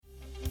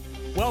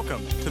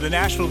Welcome to the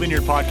Nashville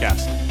Vineyard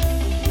Podcast.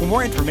 For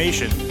more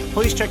information,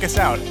 please check us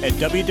out at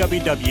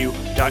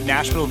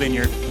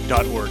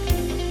www.nashvillevineyard.org.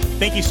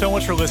 Thank you so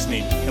much for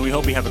listening, and we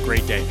hope you have a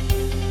great day.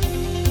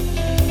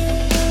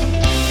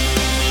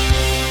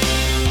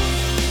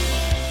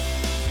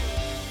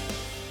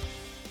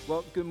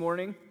 Well, good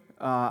morning.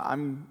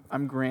 I'm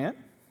Grant,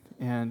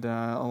 and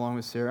along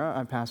with Sarah,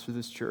 I pastor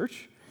this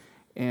church,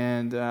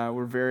 and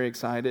we're very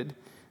excited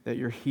that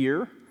you're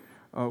here.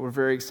 We're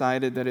very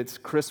excited that it's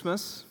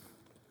Christmas,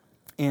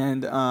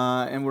 and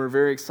we're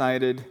very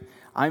excited.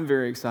 I'm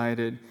very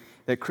excited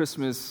that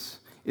Christmas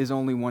is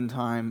only one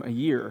time a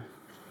year.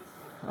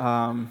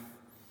 I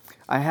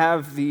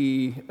have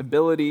the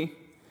ability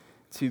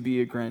to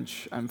be a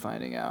Grinch, I'm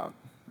finding out.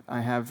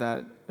 I have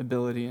that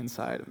ability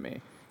inside of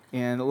me.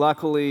 And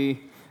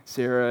luckily,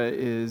 Sarah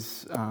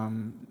is, a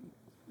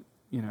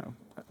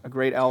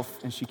great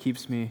elf, and she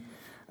keeps me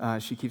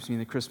in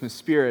the Christmas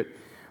spirit.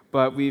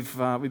 But we've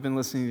been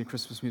listening to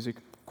Christmas music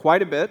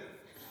quite a bit,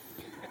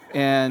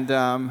 and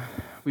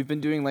we've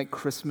been doing like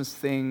Christmas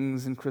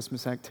things and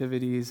Christmas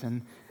activities,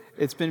 and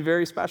it's been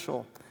very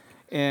special.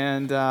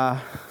 And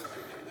but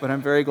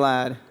I'm very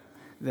glad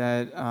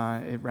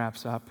that it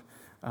wraps up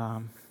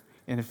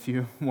in a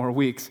few more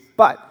weeks.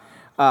 But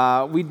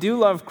we do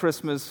love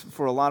Christmas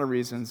for a lot of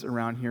reasons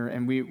around here,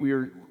 and we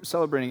are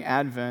celebrating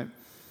Advent.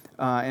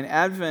 And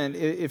Advent,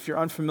 if you're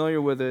unfamiliar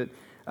with it,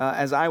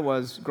 as I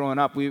was growing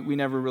up, we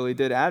never really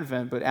did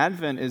Advent, but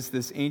Advent is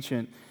this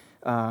ancient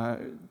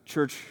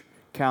church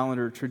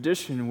calendar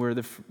tradition where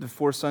the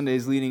 4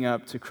 Sundays leading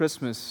up to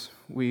Christmas,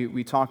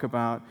 we talk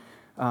about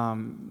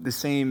the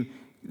same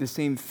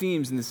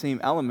themes and the same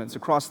elements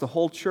across the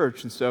whole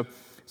church. And so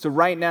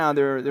right now,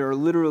 there are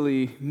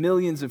literally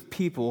millions of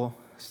people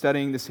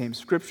studying the same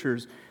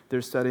scriptures.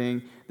 They're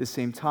studying the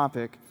same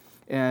topic.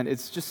 And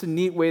it's just a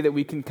neat way that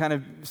we can kind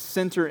of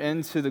center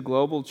into the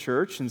global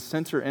church and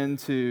center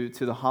into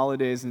the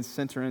holidays and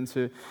center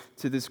into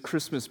this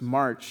Christmas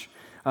march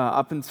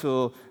up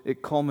until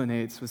it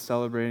culminates with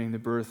celebrating the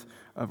birth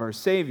of our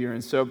Savior.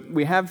 And so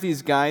we have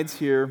these guides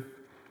here.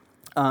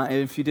 And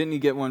if you didn't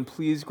get one,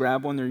 please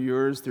grab one. They're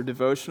yours. They're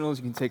devotionals.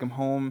 You can take them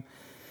home.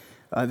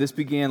 This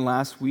began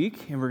last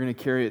week, and we're going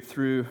to carry it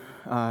through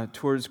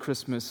towards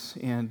Christmas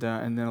and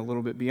then a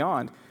little bit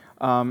beyond.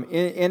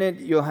 In it,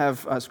 you'll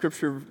have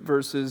scripture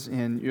verses,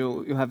 and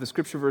you'll have the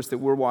scripture verse that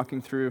we're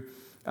walking through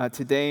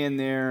today in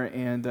there,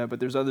 and but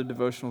there's other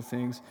devotional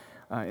things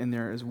in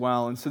there as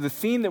well. And so the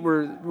theme that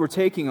we're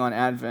taking on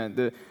Advent,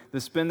 the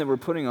spin that we're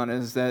putting on it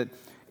is that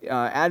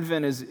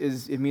Advent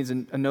it means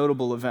a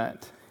notable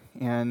event,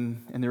 and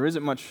there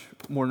isn't much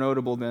more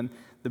notable than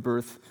the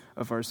birth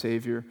of our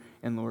Savior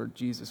and Lord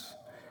Jesus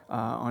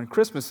on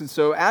Christmas. And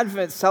so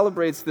Advent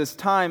celebrates this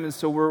time, and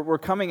so we're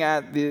coming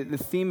at the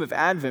theme of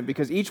Advent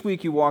because each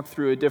week you walk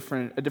through a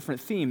different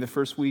theme. The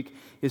first week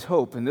is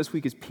hope, and this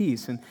week is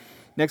peace, and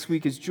next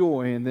week is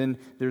joy, and then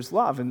there's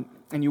love. And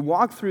you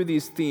walk through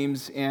these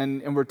themes,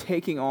 and we're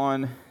taking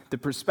on the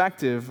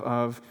perspective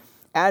of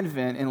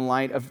Advent in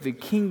light of the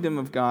kingdom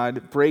of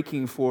God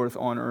breaking forth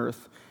on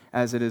earth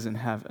as it is in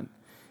heaven.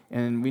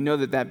 And we know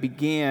that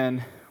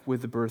began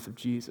with the birth of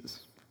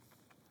Jesus.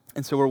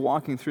 And so we're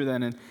walking through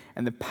that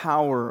and the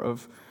power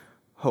of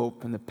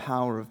hope and the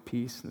power of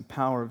peace and the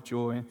power of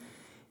joy.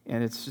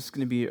 And it's just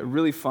going to be a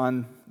really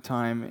fun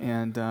time,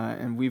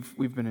 and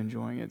we've been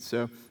enjoying it.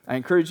 So I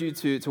encourage you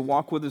to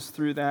walk with us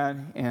through that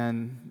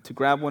and to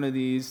grab one of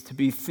these, to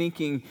be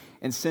thinking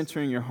and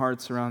centering your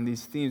hearts around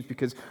these themes,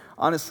 because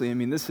honestly, I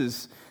mean, this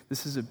is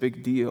a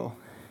big deal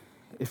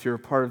if you're a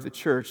part of the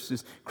church.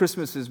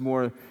 Christmas is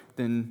more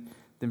than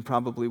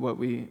probably what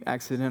we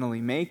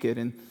accidentally make it.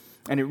 And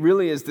it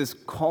really is this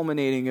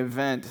culminating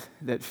event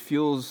that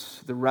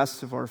fuels the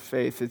rest of our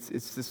faith.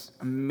 It's this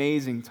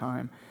amazing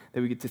time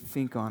that we get to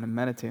think on and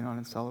meditate on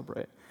and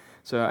celebrate.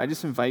 So I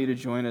just invite you to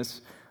join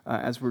us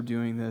as we're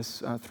doing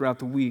this throughout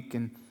the week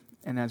and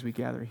as we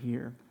gather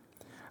here.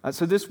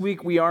 So this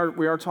week we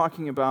are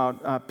talking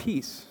about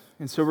peace.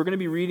 And so we're going to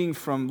be reading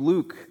from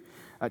Luke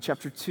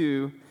chapter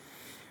 2,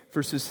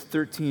 verses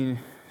 13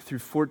 through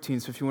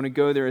 14. So if you want to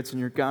go there, it's in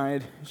your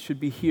guide. It should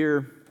be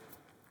here,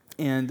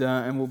 and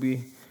we'll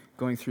be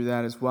going through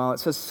that as well. It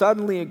says,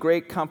 "Suddenly a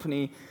great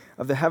company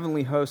of the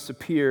heavenly hosts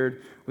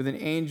appeared with an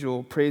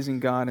angel praising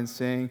God and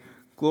saying,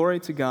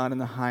 'Glory to God in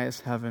the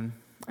highest heaven,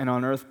 and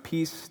on earth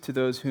peace to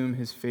those whom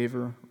his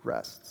favor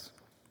rests.'"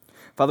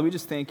 Father, we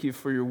just thank you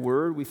for your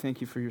word. We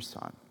thank you for your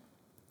Son.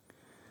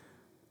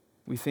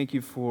 We thank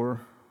you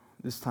for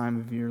this time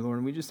of year, Lord.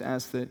 And we just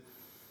ask that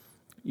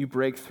you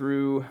break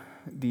through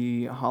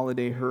the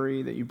holiday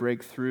hurry, that you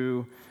break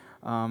through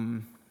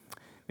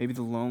maybe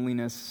the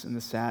loneliness and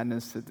the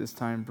sadness that this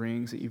time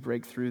brings, that you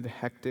break through the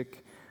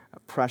hectic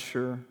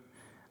pressure,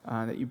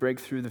 that you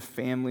break through the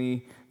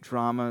family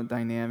drama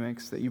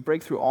dynamics, that you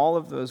break through all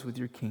of those with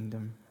your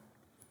kingdom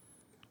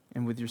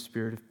and with your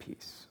spirit of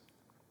peace.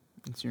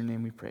 It's your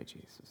name we pray,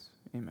 Jesus.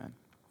 Amen.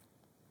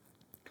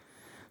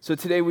 So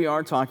today we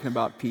are talking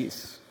about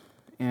peace,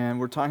 and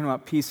we're talking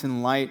about peace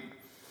in light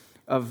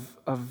of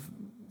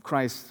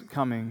Christ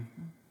coming.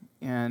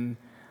 And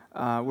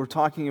We're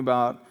talking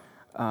about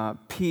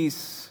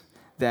peace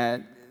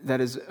that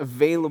is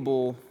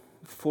available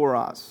for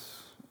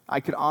us. I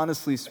could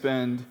honestly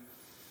spend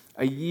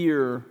a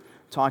year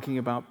talking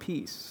about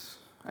peace.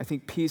 I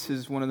think peace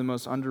is one of the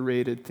most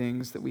underrated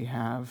things that we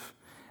have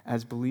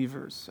as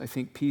believers. I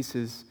think peace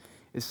is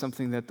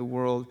something that the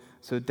world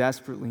so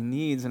desperately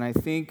needs, and I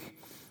think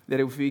that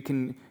if we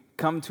can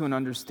come to an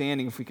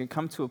understanding, if we can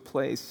come to a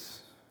place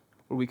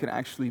where we can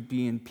actually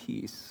be in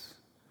peace,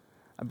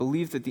 I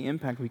believe that the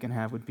impact we can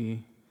have would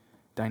be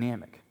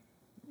dynamic.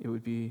 It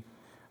would be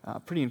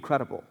pretty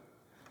incredible.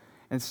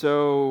 And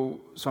so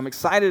I'm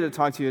excited to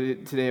talk to you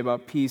today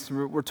about peace.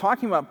 We're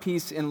talking about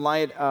peace in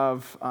light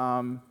of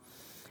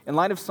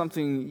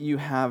something you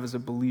have as a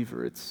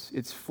believer.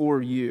 It's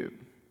for you.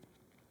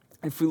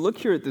 If we look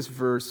here at this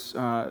verse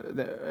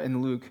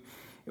in Luke,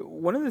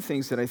 one of the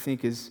things that I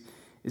think is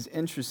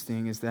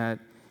interesting is that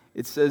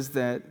it says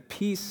that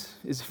peace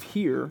is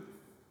here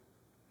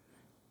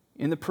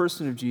in the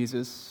person of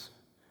Jesus,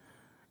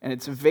 and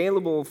it's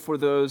available for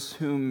those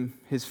whom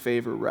his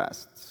favor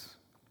rests.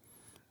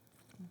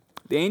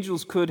 The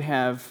angels could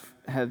have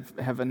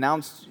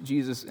announced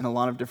Jesus in a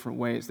lot of different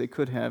ways. They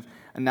could have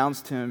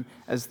announced him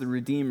as the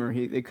Redeemer.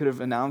 They could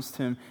have announced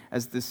him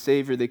as the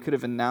Savior. They could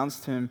have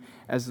announced him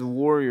as the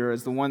warrior,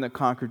 as the one that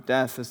conquered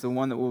death, as the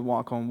one that would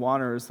walk on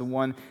water, as the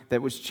one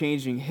that was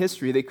changing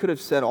history. They could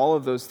have said all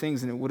of those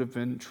things, and it would have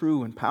been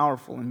true and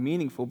powerful and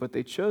meaningful, but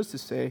they chose to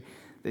say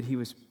that he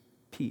was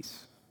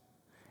peace.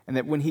 And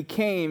that when he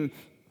came,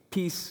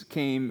 peace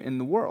came in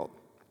the world.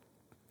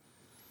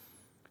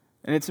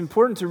 And it's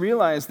important to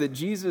realize that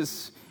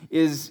Jesus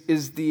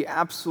is the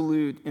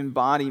absolute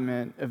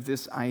embodiment of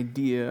this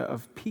idea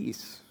of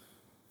peace.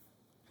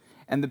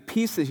 And the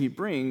peace that he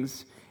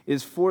brings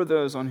is for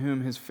those on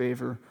whom his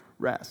favor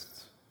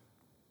rests.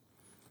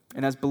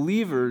 And as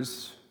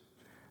believers,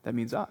 that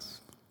means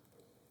us.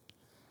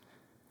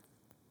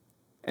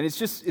 And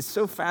it's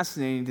so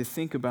fascinating to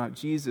think about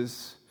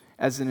Jesus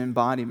as an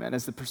embodiment,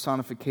 as the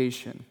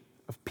personification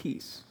of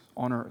peace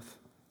on earth.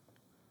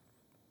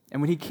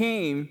 And when he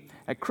came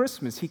at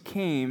Christmas, he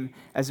came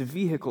as a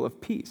vehicle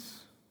of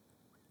peace.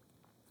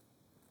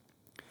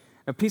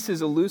 Now, peace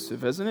is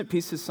elusive, isn't it?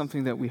 Peace is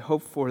something that we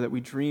hope for, that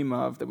we dream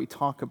of, that we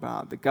talk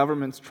about, that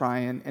governments try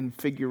and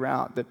figure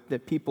out,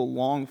 that people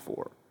long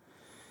for.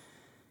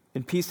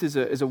 And peace is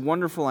a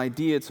wonderful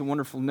idea. It's a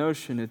wonderful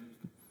notion.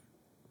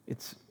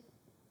 It's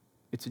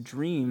a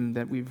dream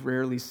that we've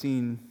rarely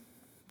seen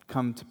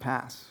come to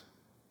pass.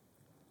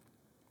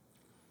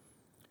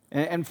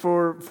 And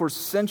for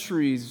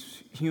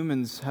centuries,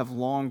 humans have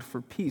longed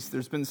for peace.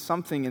 There's been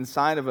something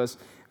inside of us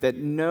that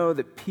know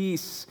that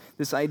peace,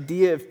 this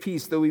idea of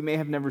peace, though we may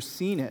have never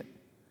seen it,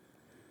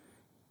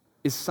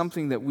 is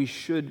something that we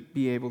should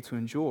be able to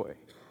enjoy.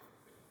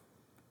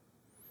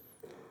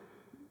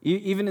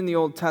 Even in the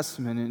Old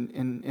Testament,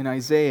 in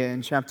Isaiah,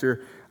 in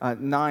chapter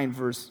 9,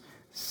 verse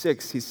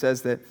 6, he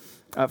says that,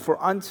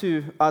 "For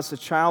unto us a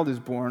child is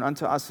born,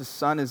 unto us a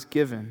son is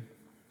given,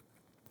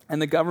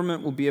 and the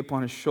government will be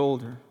upon his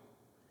shoulder.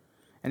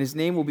 And his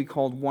name will be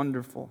called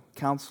Wonderful,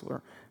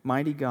 Counselor,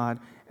 Mighty God,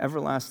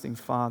 Everlasting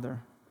Father,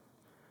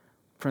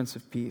 Prince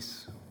of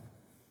Peace."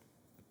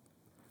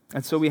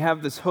 And so we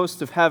have this host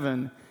of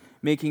heaven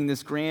making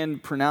this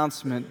grand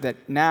pronouncement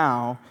that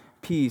now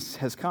peace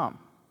has come.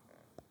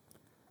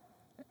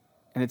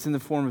 And it's in the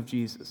form of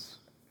Jesus.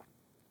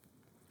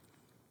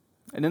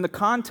 And in the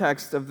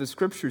context of the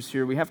scriptures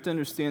here, we have to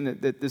understand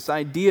that this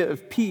idea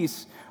of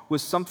peace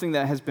was something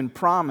that has been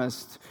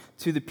promised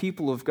to the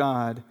people of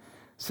God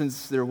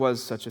since there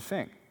was such a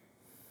thing.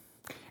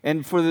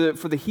 And for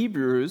the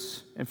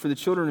Hebrews and for the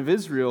children of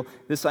Israel,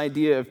 this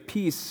idea of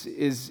peace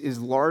is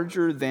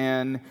larger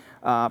than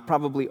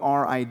probably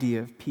our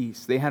idea of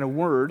peace. They had a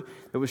word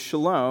that was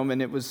shalom,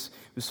 and it was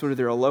sort of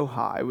their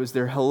aloha. It was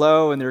their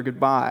hello and their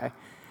goodbye.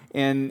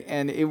 And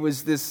it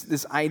was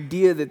this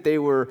idea that they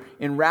were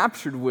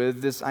enraptured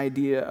with, this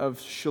idea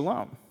of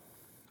shalom,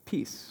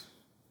 peace.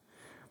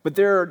 But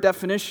their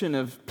definition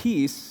of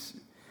peace,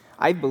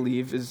 I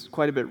believe, is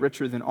quite a bit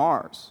richer than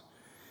ours.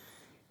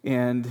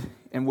 And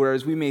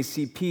whereas we may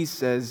see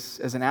peace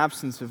as an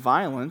absence of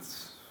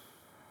violence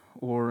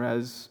or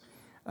as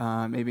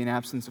maybe an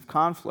absence of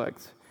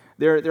conflict,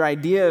 their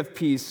idea of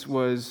peace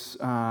was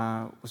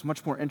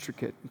much more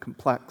intricate and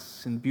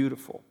complex and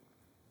beautiful.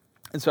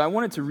 And so I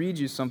wanted to read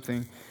you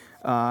something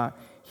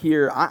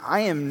here.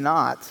 I am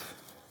not,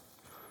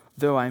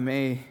 though I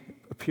may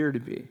appear to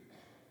be,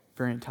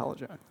 very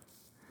intelligent.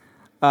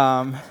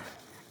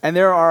 And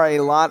there are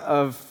a lot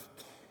of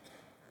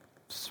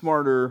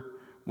smarter,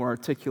 more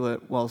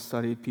articulate,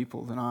 well-studied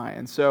people than I.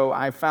 And so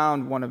I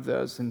found one of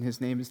those, and his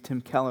name is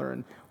Tim Keller,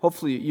 and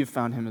hopefully you've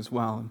found him as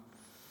well.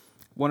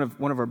 One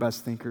of our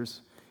best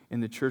thinkers in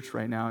the church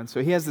right now. And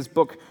so he has this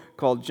book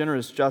called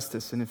Generous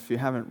Justice, and if you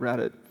haven't read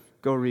it,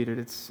 go read it.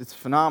 It's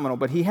phenomenal.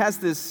 But he has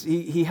this,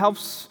 he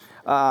helps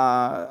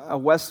a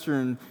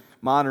Western,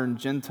 modern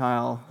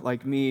Gentile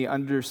like me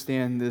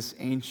understand this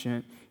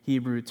ancient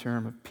Hebrew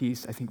term of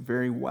peace, I think,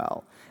 very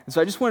well. And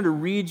so I just wanted to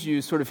read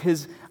you sort of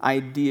his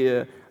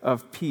idea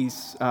of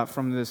peace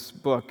from this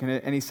book.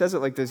 And he says it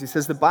like this. He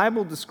says, the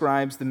Bible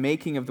describes the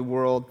making of the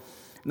world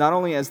not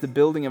only as the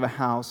building of a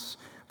house,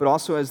 but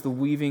also as the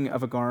weaving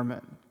of a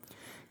garment.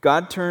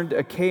 God turned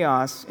a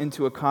chaos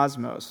into a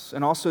cosmos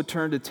and also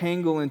turned a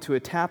tangle into a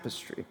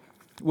tapestry.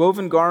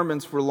 Woven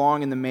garments were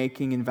long in the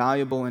making and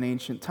valuable in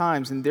ancient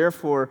times, and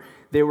therefore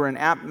they were an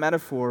apt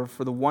metaphor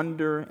for the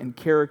wonder and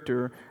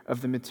character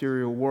of the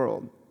material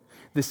world.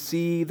 The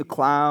sea, the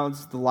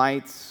clouds, the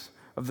lights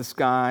of the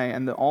sky,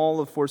 and all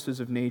the forces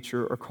of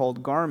nature are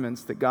called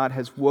garments that God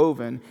has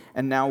woven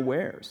and now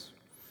wears.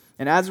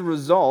 And as a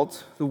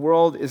result, the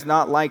world is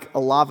not like a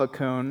lava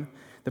cone,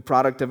 the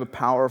product of a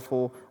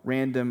powerful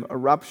random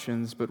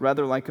eruptions, but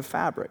rather like a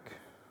fabric.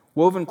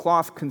 Woven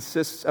cloth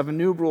consists of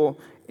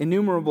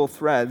innumerable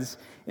threads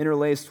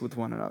interlaced with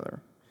one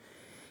another.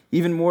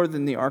 Even more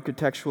than the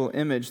architectural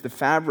image, the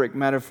fabric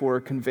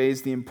metaphor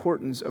conveys the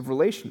importance of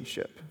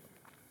relationship.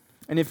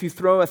 And if you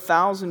throw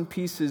 1,000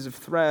 pieces of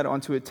thread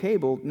onto a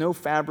table, no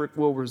fabric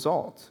will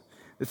result.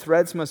 The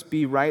threads must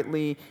be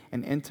rightly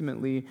and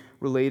intimately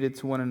related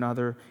to one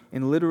another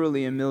in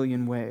literally a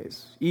million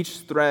ways. Each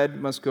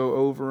thread must go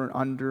over and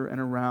under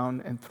and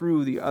around and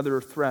through the other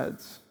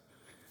threads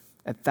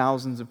at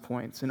thousands of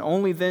points. And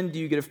only then do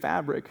you get a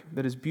fabric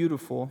that is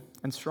beautiful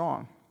and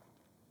strong,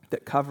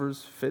 that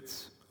covers,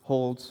 fits,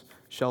 holds,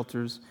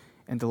 shelters,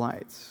 and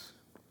delights.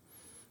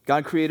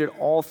 God created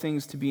all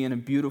things to be in a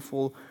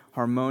beautiful,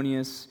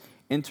 harmonious,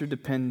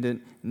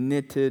 interdependent,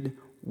 knitted,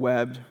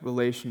 webbed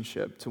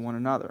relationship to one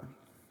another.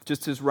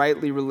 Just as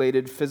rightly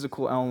related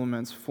physical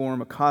elements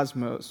form a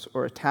cosmos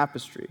or a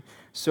tapestry,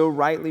 so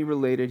rightly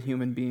related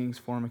human beings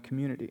form a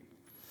community.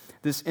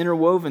 This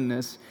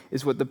interwovenness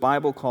is what the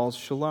Bible calls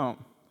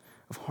shalom,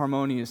 of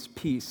harmonious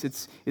peace.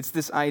 It's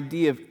this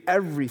idea of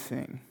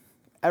everything,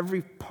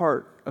 every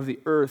part of the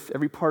earth,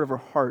 every part of our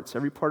hearts,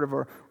 every part of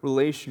our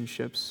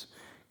relationships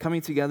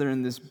coming together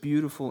in this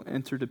beautiful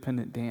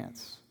interdependent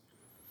dance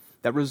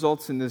that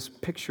results in this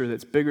picture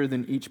that's bigger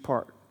than each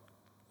part.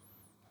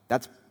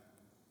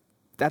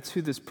 That's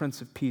who this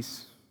Prince of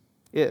Peace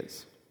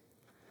is.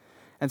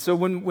 And so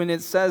when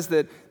it says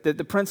that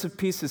the Prince of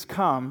Peace has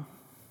come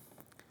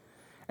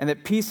and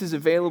that peace is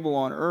available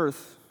on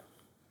earth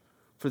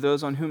for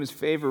those on whom his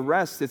favor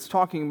rests, it's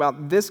talking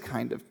about this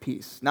kind of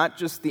peace, not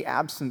just the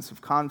absence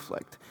of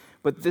conflict,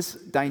 but this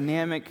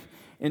dynamic,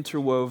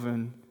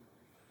 interwoven,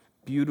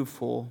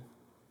 beautiful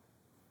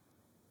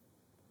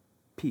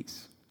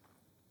peace.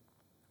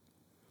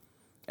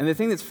 And the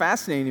thing that's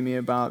fascinating to me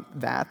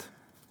about that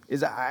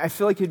is I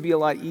feel like it'd be a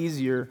lot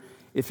easier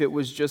if it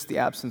was just the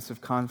absence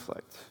of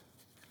conflict.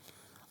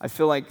 I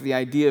feel like the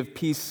idea of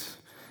peace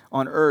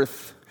on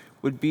earth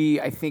would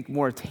be, I think,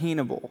 more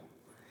attainable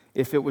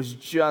if it was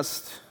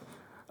just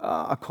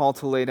a call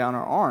to lay down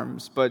our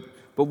arms. But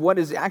what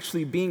is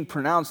actually being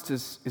pronounced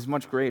is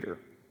much greater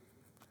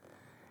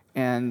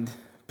and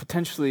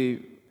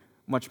potentially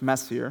much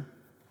messier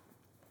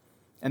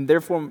and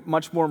therefore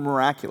much more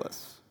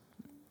miraculous.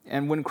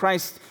 And when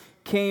Christ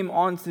came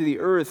onto the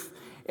earth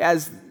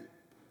as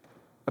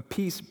a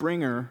peace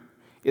bringer,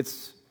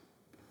 it's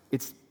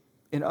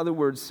in other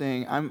words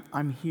saying,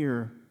 I'm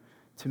here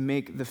to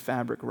make the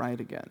fabric right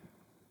again.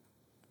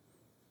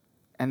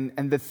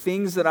 And the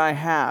things that I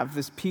have,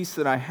 this peace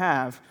that I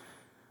have,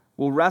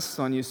 will rest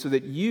on you so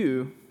that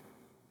you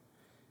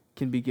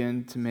can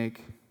begin to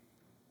make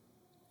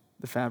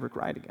the fabric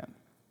right again.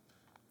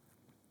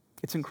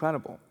 It's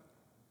incredible.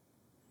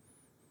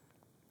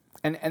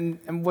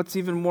 And what's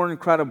even more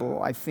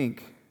incredible, I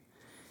think,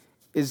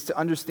 is to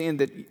understand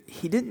that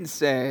he didn't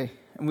say,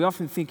 and we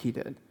often think he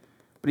did,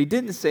 but he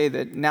didn't say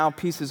that now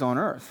peace is on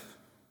earth.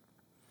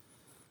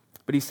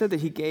 But he said that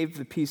he gave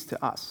the peace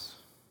to us.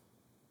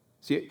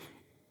 See,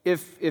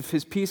 if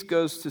his peace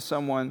goes to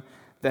someone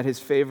that his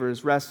favor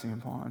is resting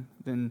upon,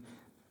 then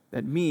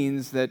that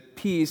means that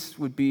peace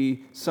would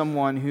be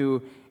someone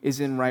who is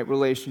in right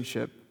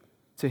relationship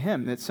to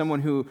him, that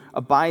someone who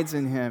abides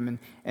in him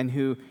and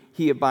who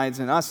he abides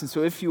in us. And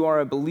so if you are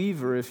a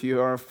believer, if you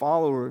are a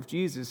follower of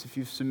Jesus, if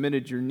you've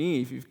submitted your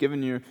knee, if you've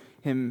given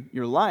him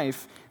your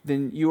life,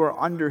 then you are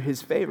under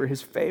his favor.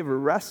 His favor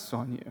rests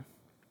on you.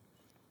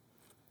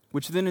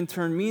 Which then in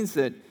turn means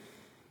that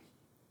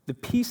the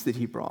peace that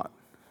he brought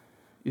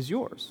is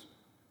yours.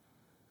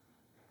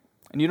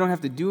 And you don't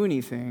have to do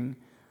anything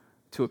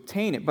to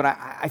obtain it. But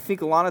I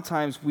think a lot of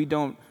times we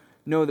don't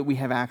know that we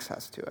have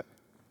access to it.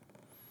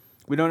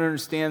 We don't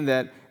understand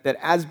that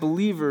as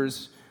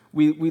believers,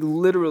 we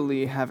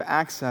literally have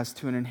access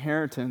to an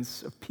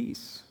inheritance of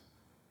peace.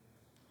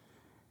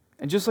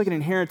 And just like an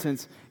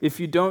inheritance, if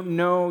you don't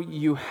know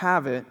you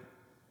have it,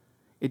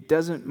 it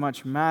doesn't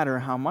much matter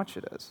how much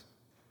it is,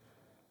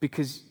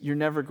 because you're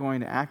never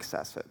going to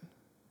access it.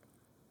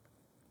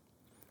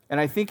 And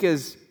I think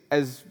as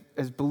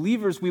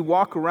believers, we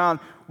walk around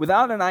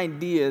without an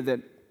idea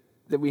that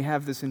we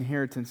have this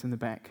inheritance in the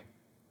bank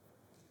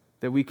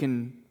that we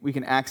can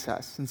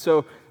access. And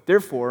so,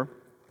 therefore,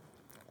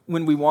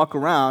 when we walk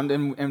around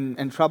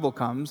and trouble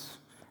comes,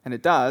 and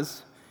it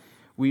does,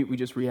 we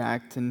just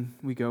react and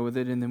we go with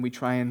it, and then we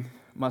try and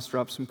muster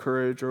up some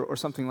courage or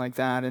something like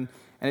that, and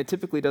it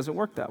typically doesn't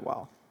work that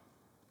well.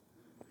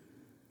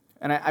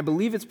 And I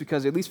believe it's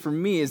because, at least for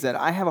me, is that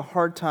I have a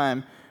hard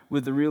time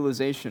with the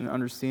realization and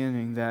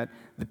understanding that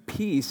the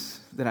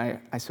peace that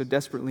I so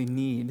desperately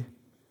need,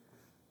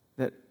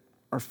 that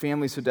our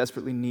family so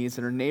desperately needs,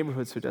 that our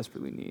neighborhood so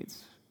desperately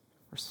needs,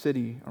 our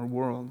city, our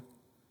world,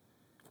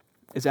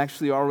 is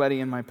actually already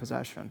in my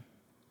possession.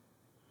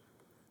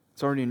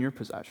 It's already in your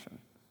possession.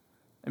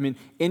 I mean,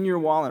 in your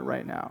wallet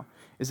right now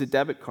is a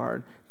debit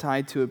card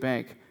tied to a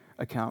bank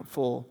account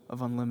full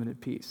of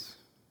unlimited peace.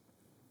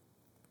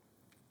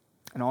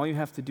 And all you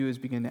have to do is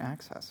begin to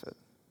access it.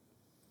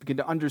 Begin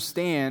to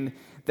understand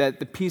that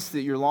the peace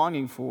that you're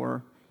longing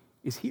for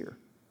is here.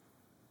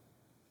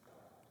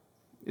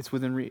 It's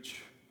within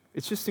reach.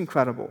 It's just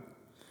incredible.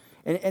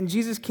 And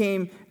Jesus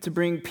came to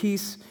bring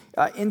peace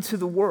into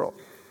the world.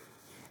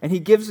 And he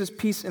gives us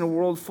peace in a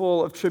world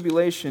full of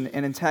tribulation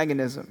and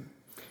antagonism.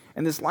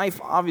 And this life,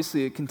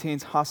 obviously, it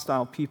contains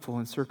hostile people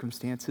and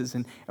circumstances.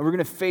 And we're going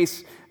to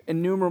face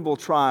innumerable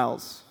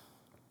trials.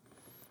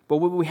 But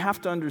what we have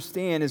to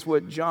understand is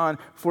what John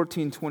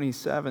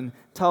 14:27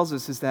 tells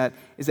us is that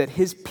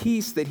his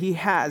peace that he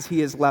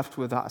has left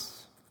with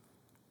us.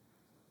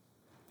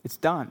 It's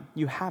done.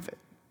 You have it.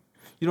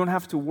 You don't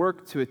have to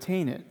work to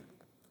attain it.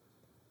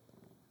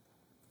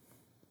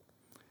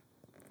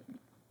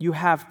 You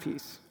have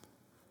peace.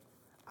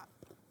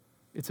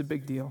 It's a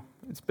big deal.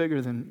 It's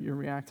bigger than you're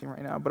reacting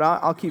right now, but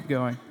I'll keep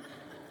going.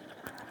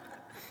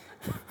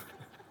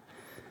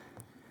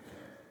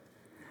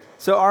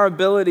 So our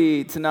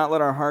ability to not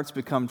let our hearts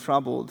become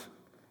troubled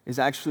is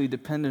actually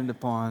dependent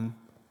upon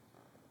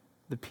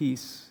the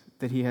peace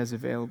that he has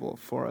available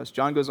for us.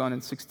 John goes on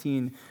in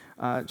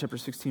chapter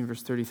 16,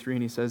 verse 33,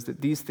 and he says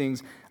that these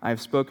things I have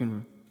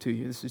spoken to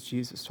you. This is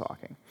Jesus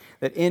talking.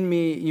 That in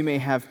me you may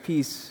have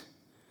peace.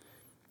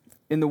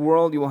 In the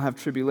world you will have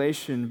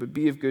tribulation, but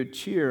be of good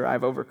cheer.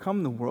 I've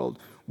overcome the world.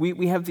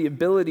 We have the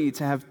ability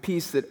to have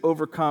peace that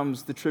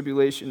overcomes the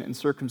tribulation and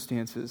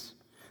circumstances,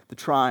 the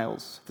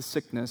trials, the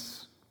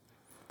sickness,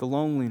 the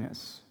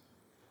loneliness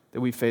that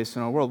we face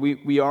in our world.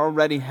 We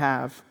already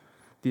have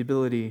the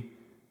ability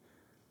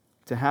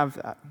to have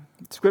that.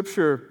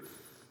 Scripture,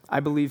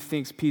 I believe,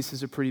 thinks peace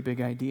is a pretty big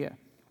idea.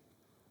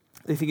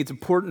 They think it's an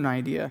important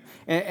idea.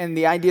 And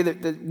the idea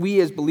that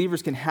we as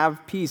believers can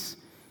have peace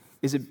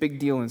is a big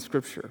deal in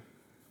Scripture.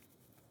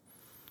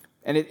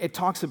 And it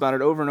talks about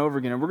it over and over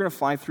again. And we're going to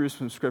fly through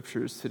some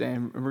scriptures today,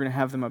 and we're going to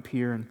have them up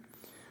here.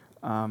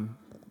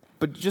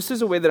 But just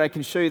as a way that I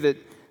can show you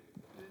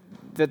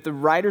that the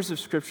writers of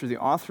Scripture, the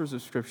authors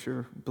of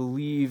Scripture,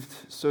 believed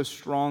so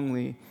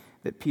strongly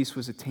that peace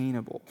was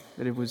attainable,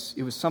 that it was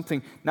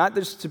something not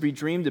just to be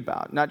dreamed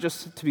about, not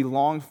just to be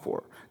longed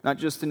for, not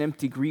just an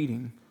empty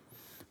greeting,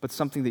 but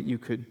something that you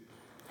could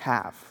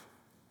have.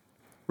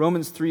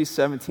 Romans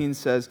 3:17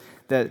 says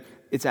that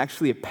it's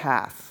actually a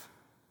path,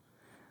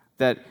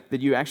 that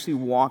you actually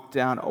walk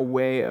down a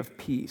way of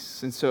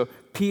peace. And so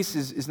peace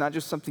is not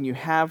just something you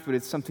have, but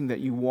it's something that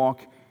you walk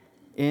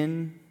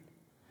in,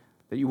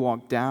 that you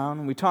walk down.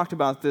 And we talked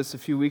about this a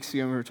few weeks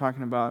ago when we were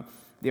talking about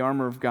the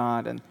armor of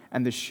God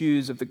and the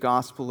shoes of the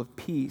gospel of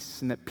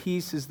peace, and that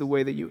peace is the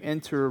way that you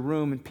enter a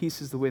room, and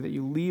peace is the way that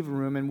you leave a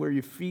room, and where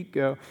your feet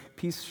go,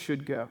 peace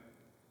should go.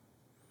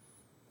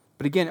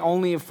 But again,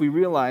 only if we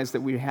realize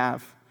that we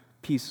have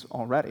peace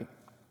already.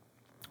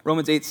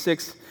 Romans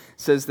 8:6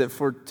 says that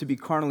for to be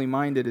carnally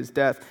minded is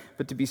death,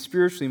 but to be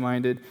spiritually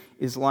minded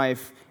is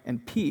life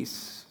and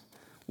peace.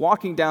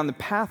 Walking down the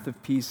path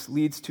of peace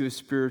leads to a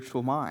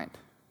spiritual mind.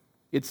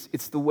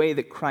 It's the way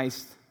that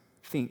Christ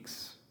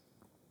thinks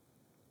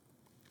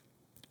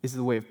is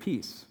the way of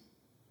peace.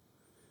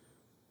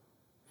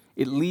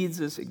 It leads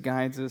us, it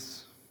guides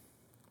us.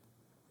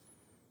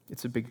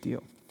 It's a big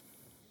deal.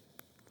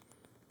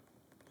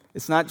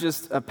 It's not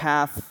just a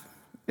path,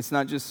 it's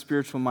not just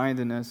spiritual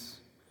mindedness,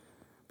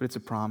 but it's a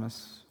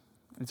promise.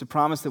 It's a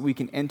promise that we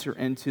can enter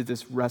into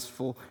this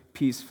restful,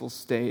 peaceful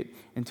state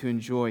and to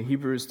enjoy.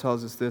 Hebrews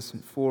tells us this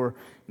in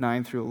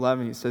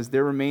 4:9-11. He says,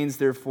 "There remains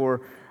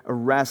therefore a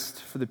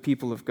rest for the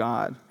people of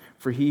God.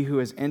 For he who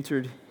has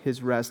entered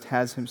his rest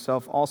has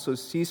himself also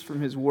ceased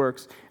from his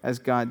works as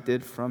God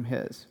did from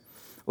his.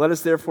 Let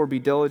us therefore be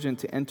diligent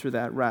to enter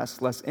that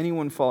rest, lest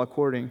anyone fall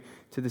according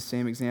to the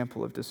same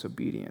example of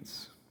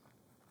disobedience."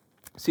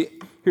 See,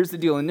 here's the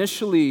deal.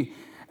 Initially,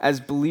 as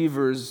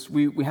believers,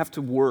 we have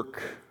to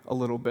work a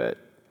little bit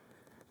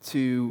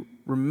to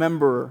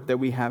remember that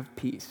we have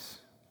peace.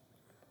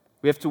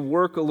 We have to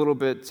work a little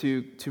bit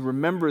to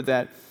remember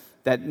that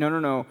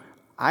no,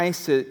 I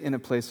sit in a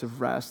place of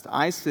rest.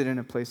 I sit in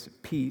a place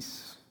of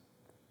peace.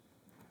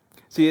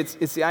 See,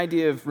 it's the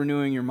idea of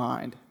renewing your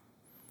mind.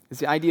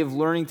 It's the idea of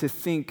learning to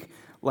think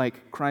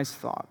like Christ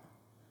thought.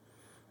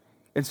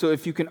 And so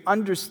if you can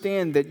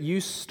understand that you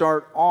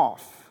start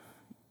off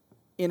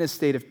in a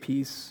state of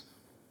peace,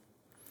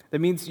 that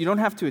means you don't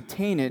have to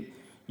attain it,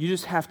 you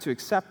just have to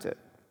accept it.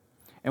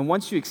 And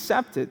once you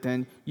accept it,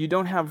 then you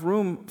don't have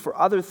room for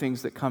other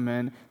things that come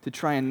in to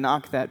try and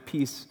knock that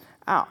peace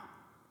out.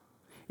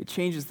 it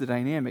changes the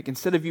dynamic.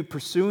 Instead of you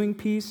pursuing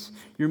peace,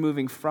 you're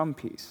moving from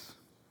peace.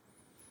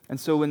 And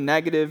so when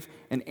negative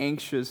and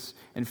anxious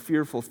and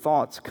fearful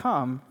thoughts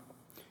come,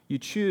 you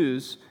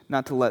choose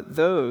not to let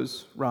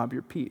those rob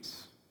your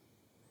peace.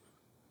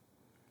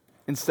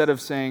 Instead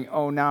of saying,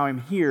 oh, now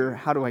I'm here,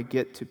 how do I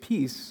get to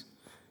peace?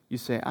 You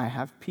say, I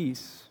have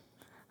peace.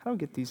 How do I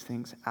get these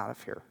things out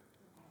of here?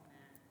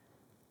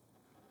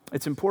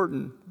 It's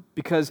important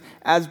because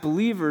as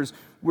believers,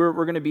 we're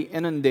going to be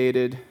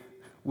inundated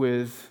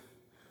with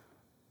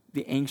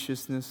the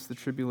anxiousness, the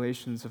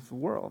tribulations of the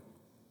world.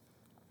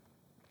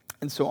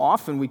 And so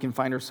often we can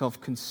find ourselves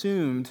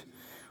consumed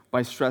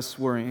by stress,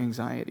 worry,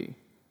 anxiety.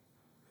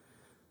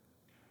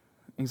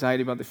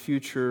 Anxiety about the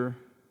future,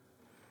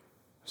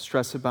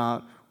 stress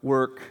about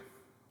work,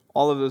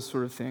 all of those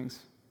sort of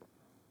things.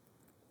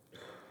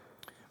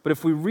 But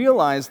if we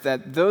realize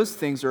that those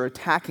things are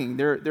attacking,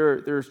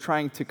 they're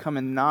trying to come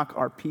and knock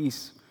our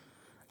peace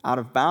out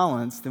of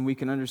balance, then we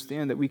can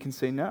understand that we can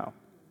say no.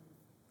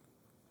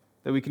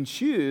 That we can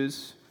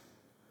choose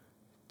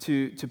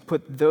to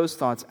put those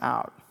thoughts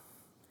out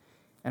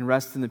and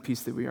rest in the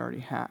peace that we already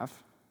have.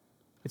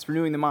 It's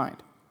renewing the mind.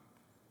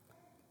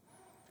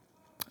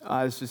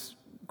 It's just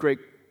a great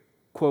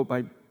quote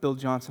by Bill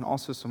Johnson,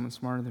 also someone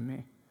smarter than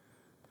me,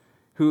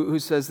 who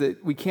says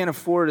that we can't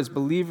afford as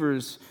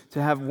believers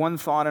to have one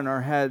thought in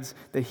our heads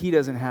that he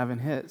doesn't have in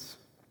his.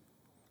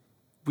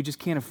 We just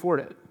can't afford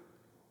it.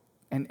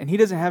 And he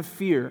doesn't have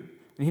fear,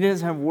 and he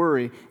doesn't have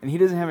worry, and he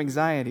doesn't have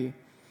anxiety.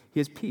 He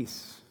has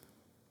peace.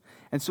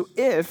 And so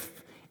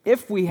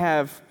if we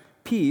have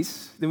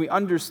peace, then we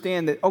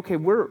understand that, okay,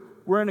 we're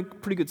in a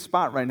pretty good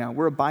spot right now.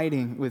 We're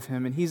abiding with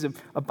him, and he's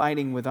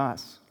abiding with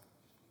us.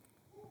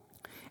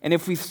 And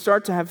if we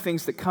start to have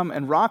things that come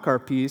and rock our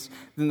peace,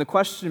 then the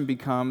question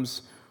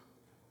becomes,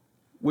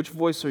 which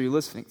voice are you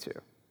listening to?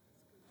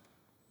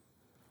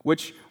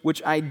 Which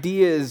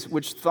ideas,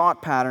 which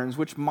thought patterns,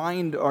 which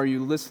mind are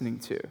you listening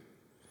to?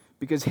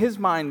 Because his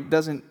mind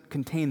doesn't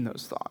contain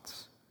those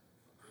thoughts.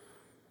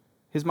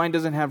 His mind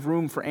doesn't have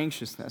room for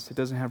anxiousness. It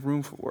doesn't have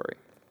room for worry.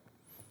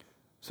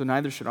 So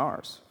neither should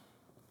ours.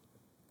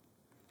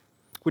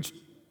 Which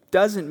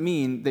doesn't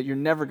mean that you're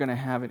never going to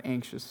have an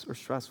anxious or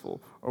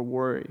stressful or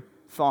worry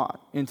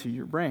thought into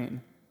your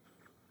brain.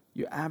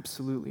 You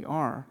absolutely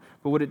are.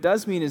 But what it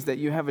does mean is that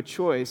you have a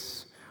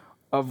choice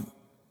of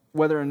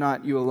whether or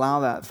not you allow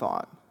that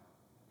thought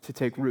to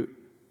take root.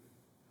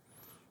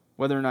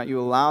 Whether or not you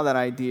allow that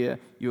idea,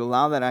 you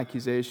allow that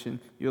accusation,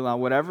 you allow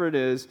whatever it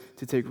is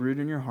to take root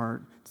in your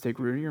heart, to take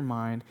root in your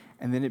mind,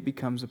 and then it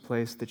becomes a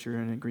place that you're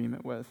in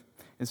agreement with.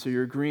 And so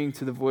you're agreeing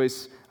to the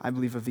voice, I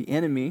believe, of the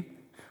enemy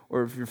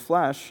or of your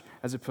flesh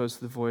as opposed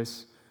to the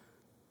voice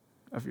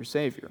of your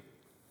Savior.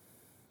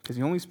 Because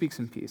he only speaks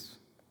in peace.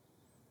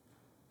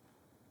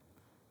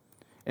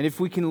 And if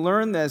we can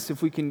learn this,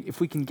 if we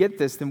can get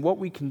this, then what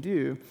we can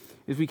do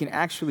is we can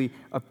actually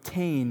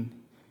obtain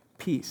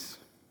peace.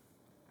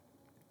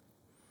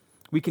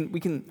 We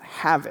can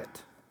have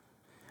it.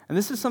 And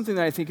this is something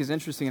that I think is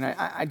interesting, and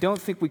I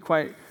don't think we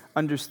quite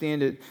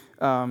understand it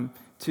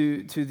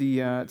to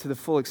the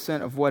full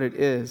extent of what it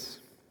is.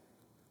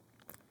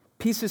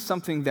 Peace is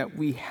something that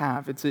we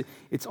have.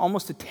 It's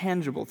almost a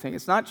tangible thing.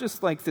 It's not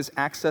just like this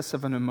access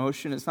of an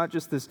emotion. It's not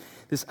just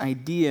this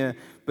idea,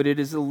 but it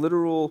is a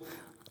literal,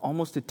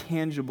 almost a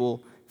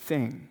tangible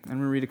thing. I'm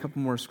going to read a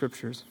couple more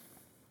scriptures.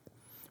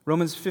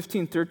 Romans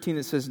 15:13,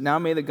 it says, "Now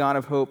may the God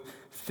of hope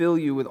fill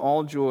you with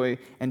all joy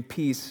and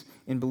peace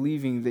in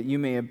believing that you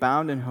may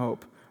abound in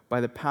hope by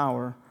the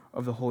power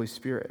of the Holy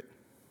Spirit."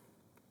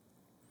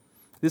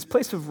 This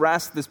place of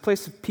rest, this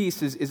place of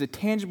peace is a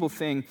tangible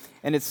thing,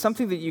 and it's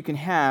something that you can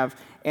have,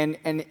 and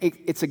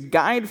it's a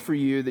guide for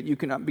you that you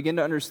can begin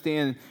to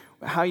understand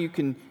how you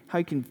can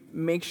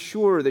make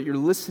sure that you're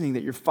listening,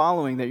 that you're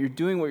following, that you're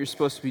doing what you're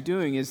supposed to be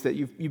doing, is that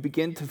you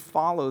begin to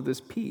follow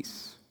this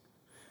peace,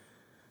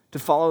 to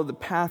follow the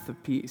path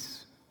of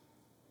peace.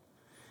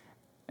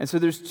 And so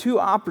there's two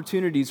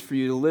opportunities for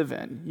you to live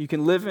in. You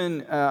can live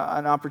in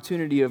an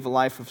opportunity of a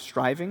life of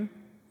striving,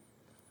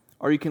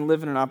 or you can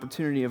live in an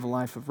opportunity of a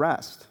life of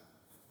rest.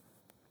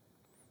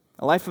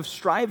 A life of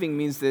striving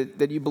means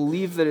that you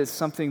believe that it's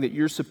something that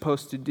you're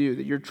supposed to do,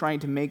 that you're trying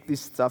to make this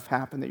stuff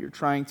happen, that you're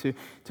trying to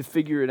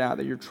figure it out,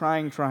 that you're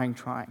trying.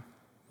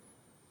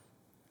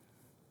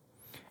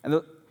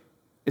 And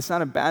it's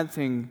not a bad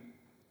thing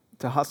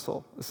to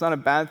hustle. It's not a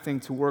bad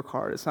thing to work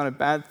hard. It's not a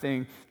bad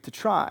thing to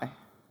try.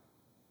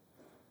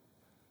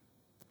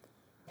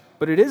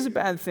 But it is a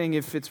bad thing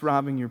if it's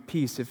robbing your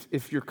peace,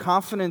 if your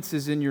confidence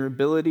is in your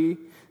ability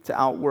to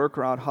outwork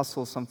or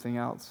out-hustle something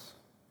else,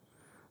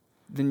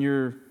 then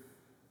you're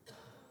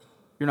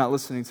not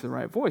listening to the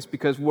right voice.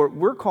 Because what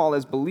we're called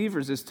as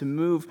believers is to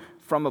move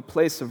from a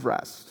place of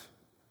rest,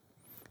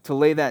 to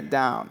lay that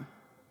down,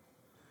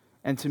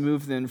 and to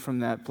move then from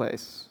that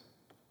place.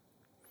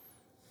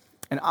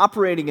 And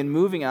operating and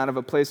moving out of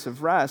a place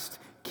of rest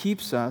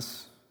keeps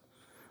us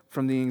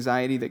from the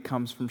anxiety that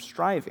comes from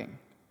striving.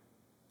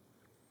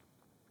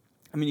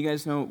 I mean, you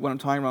guys know what I'm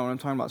talking about when I'm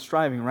talking about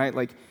striving, right?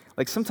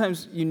 Like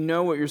sometimes you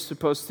know what you're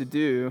supposed to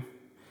do,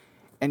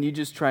 and you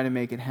just try to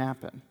make it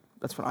happen.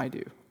 That's what I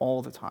do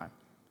all the time.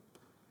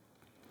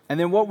 And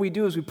then what we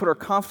do is we put our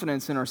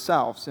confidence in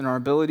ourselves, in our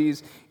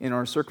abilities, in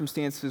our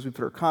circumstances. We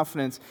put our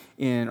confidence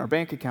in our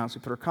bank accounts.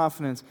 We put our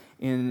confidence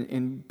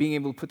in being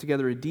able to put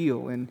together a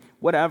deal and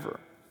whatever.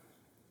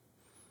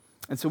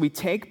 And so we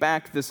take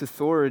back this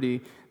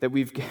authority that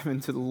we've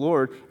given to the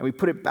Lord and we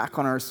put it back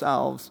on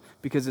ourselves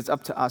because it's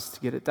up to us to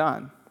get it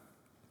done.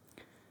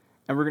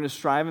 And we're going to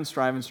strive and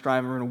strive and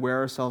strive, and we're going to wear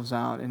ourselves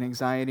out, and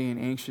anxiety and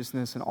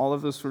anxiousness and all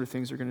of those sort of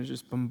things are going to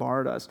just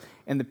bombard us.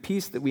 And the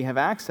peace that we have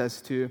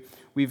access to,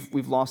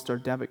 we've lost our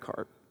debit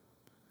card.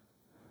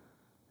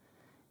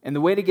 And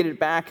the way to get it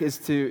back is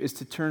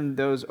to turn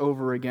those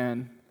over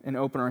again and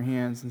open our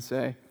hands and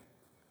say,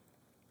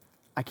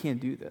 I can't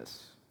do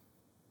this.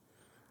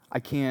 I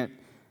can't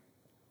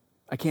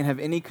have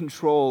any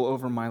control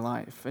over my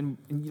life. And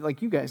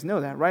like you guys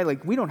know that, right?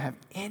 Like we don't have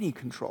any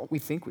control. We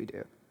think we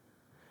do.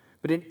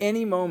 But in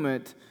any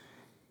moment,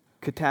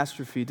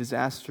 catastrophe,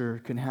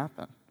 disaster can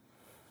happen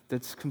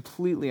that's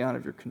completely out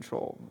of your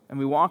control. And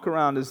we walk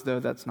around as though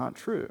that's not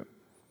true.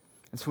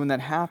 And so when that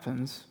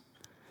happens,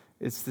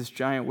 it's this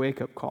giant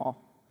wake-up call.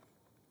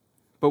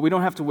 But we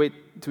don't have to wait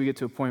until we get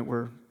to a point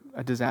where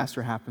a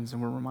disaster happens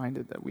and we're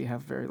reminded that we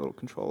have very little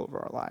control over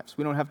our lives.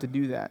 We don't have to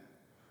do that.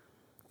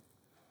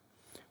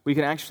 We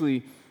can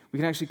actually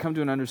come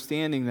to an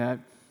understanding that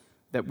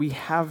we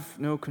have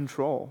no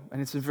control.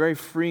 And it's a very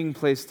freeing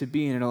place to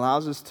be, and it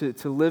allows us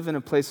to live in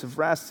a place of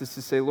rest, is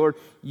to say, Lord,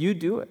 you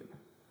do it.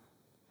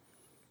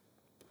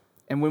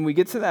 And when we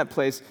get to that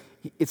place,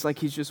 it's like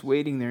he's just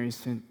waiting there. He's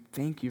saying,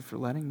 thank you for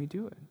letting me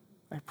do it.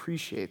 I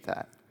appreciate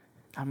that.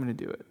 I'm going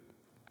to do it.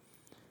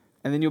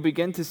 And then you'll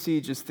begin to see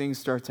just things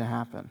start to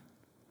happen.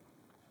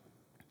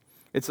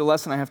 It's a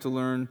lesson I have to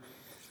learn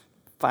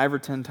 5 or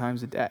 10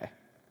 times a day,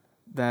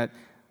 that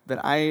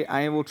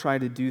I will try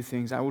to do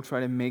things. I will try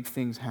to make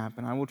things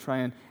happen. I will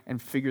try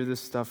and figure this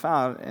stuff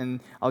out. And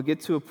I'll get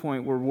to a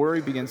point where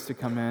worry begins to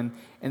come in,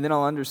 and then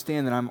I'll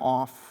understand that I'm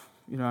off.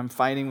 I'm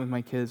fighting with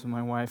my kids, with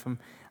my wife.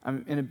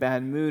 I'm in a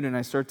bad mood, and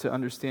I start to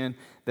understand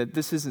that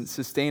this isn't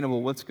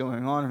sustainable, what's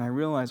going on. And I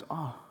realize,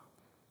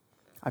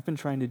 I've been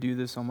trying to do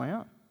this on my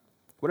own,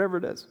 whatever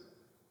it is.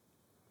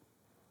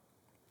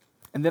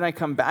 And then I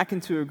come back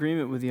into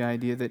agreement with the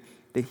idea that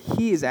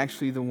he is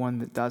actually the one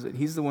that does it.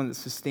 He's the one that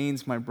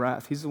sustains my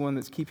breath. He's the one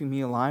that's keeping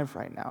me alive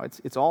right now.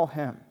 It's all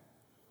him.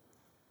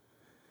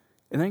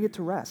 And then I get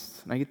to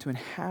rest, and I get to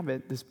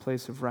inhabit this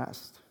place of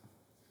rest.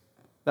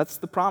 That's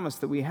the promise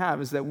that we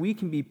have, is that we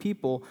can be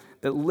people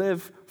that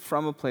live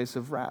from a place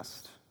of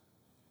rest.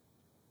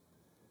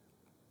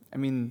 I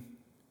mean,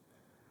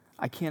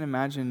 I can't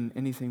imagine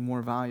anything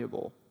more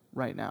valuable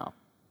right now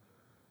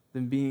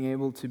than being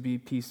able to be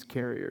peace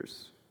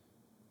carriers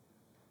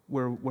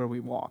where we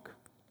walk.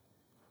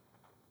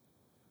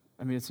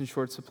 I mean, it's in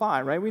short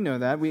supply, right? We know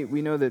that.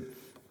 We know that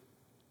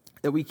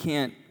we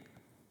can't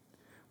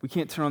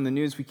turn on the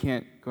news. We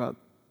can't go out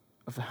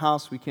of the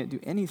house. We can't do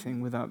anything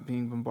without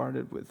being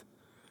bombarded with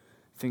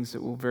things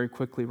that will very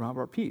quickly rob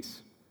our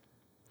peace.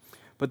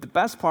 But the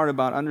best part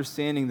about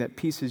understanding that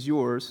peace is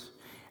yours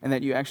and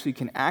that you actually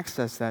can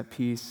access that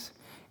peace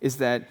is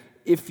that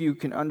if you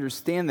can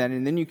understand that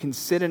and then you can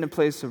sit in a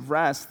place of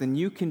rest, then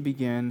you can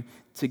begin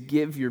to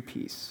give your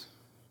peace.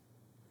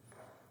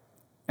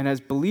 And as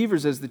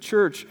believers, as the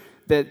church,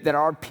 that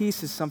our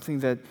peace is something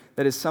that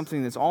is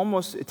something that's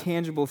almost a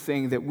tangible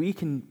thing that we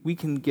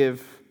can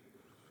give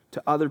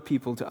to other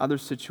people, to other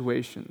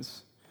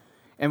situations.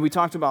 And we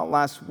talked about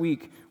last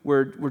week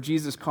where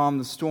Jesus calmed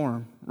the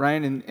storm,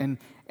 right?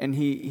 And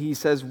he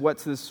says what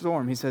to the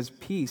storm? He says,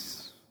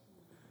 peace,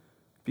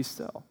 be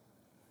still.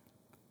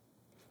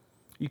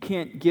 You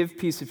can't give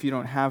peace if you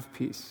don't have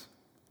peace.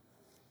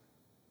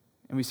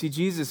 And we see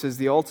Jesus as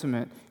the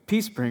ultimate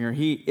peace bringer.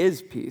 He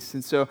is peace.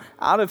 And so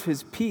out of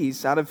his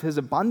peace, out of his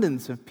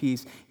abundance of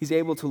peace, he's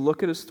able to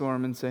look at a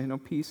storm and say, no,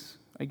 peace,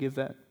 I give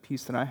that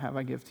peace that I have,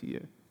 I give to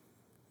you.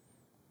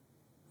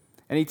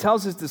 And he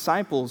tells his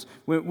disciples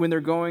when they're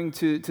going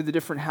to the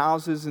different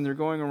houses and they're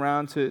going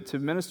around to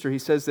minister, he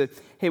says that,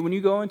 hey, when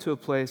you go into a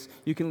place,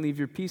 you can leave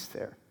your peace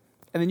there.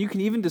 And then you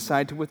can even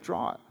decide to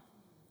withdraw it.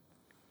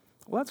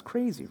 Well, that's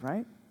crazy,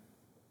 right?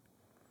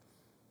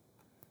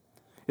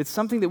 It's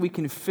something that we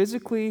can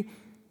physically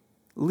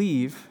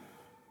leave,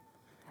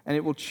 and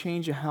it will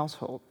change a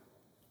household.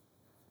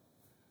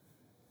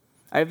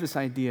 I have this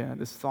idea,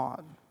 this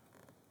thought,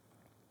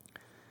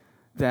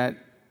 that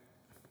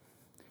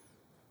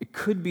it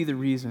could be the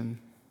reason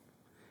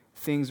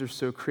things are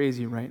so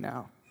crazy right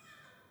now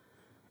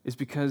is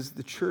because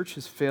the church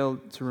has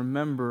failed to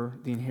remember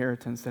the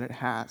inheritance that it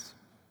has.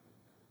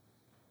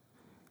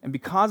 And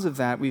because of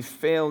that, we've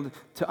failed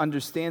to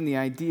understand the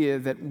idea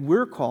that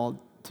we're called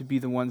to be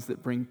the ones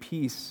that bring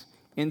peace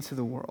into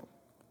the world.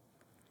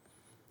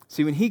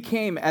 See, when he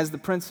came as the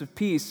Prince of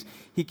Peace,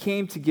 he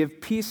came to give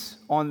peace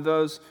on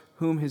those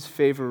whom his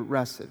favor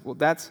rested. Well,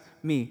 that's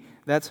me.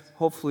 That's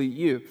hopefully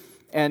you.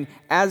 And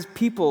as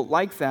people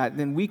like that,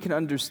 then we can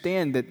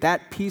understand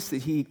that peace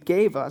that he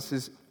gave us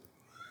is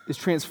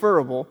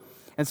transferable.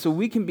 And so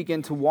we can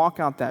begin to walk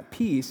out that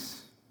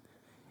peace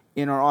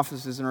in our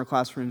offices, in our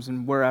classrooms,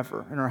 and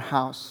wherever, in our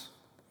house.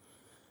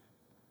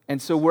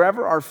 And so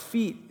wherever our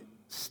feet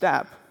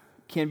step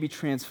can be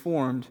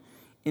transformed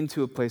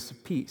into a place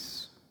of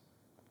peace.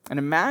 And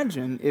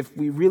imagine if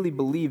we really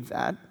believed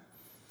that,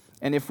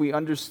 and if we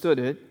understood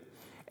it,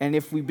 and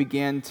if we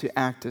began to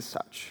act as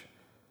such.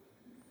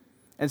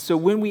 And so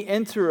when we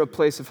enter a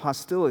place of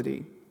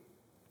hostility,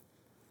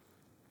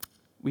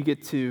 we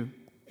get to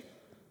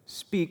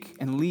speak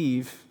and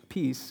leave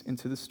peace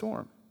into the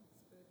storm.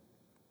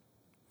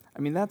 I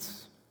mean,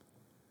 that's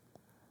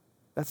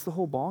the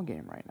whole ball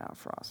game right now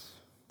for us.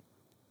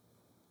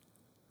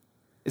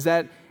 Is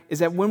that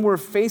when we're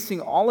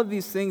facing all of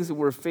these things that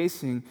we're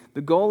facing,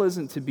 the goal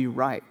isn't to be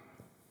right.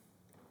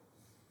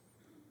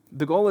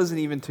 The goal isn't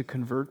even to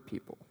convert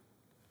people.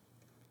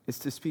 It's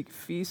to speak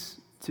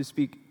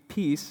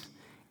peace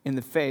in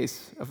the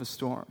face of a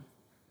storm.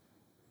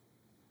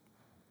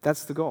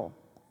 That's the goal.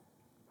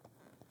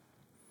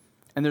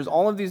 And there's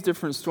all of these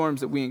different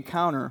storms that we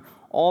encounter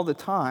all the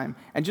time.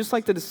 And just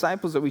like the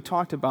disciples that we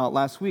talked about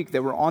last week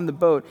that were on the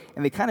boat,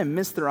 and they kind of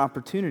missed their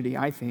opportunity,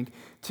 I think,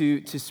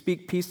 to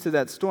speak peace to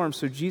that storm,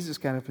 so Jesus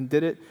got up and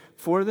did it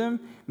for them.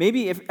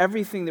 Maybe if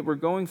everything that we're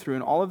going through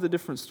and all of the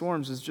different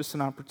storms is just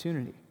an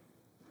opportunity.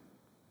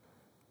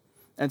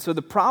 And so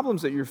the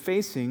problems that you're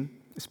facing,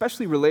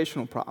 especially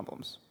relational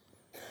problems,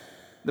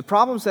 the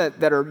problems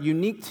that are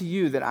unique to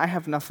you that I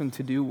have nothing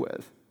to do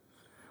with,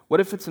 what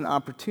if it's an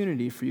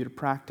opportunity for you to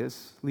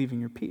practice leaving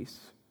your peace?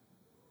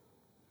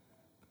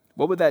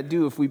 What would that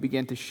do if we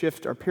began to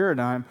shift our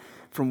paradigm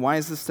from why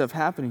is this stuff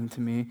happening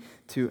to me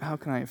to how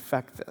can I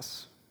affect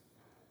this?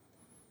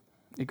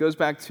 It goes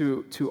back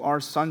to our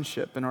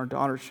sonship and our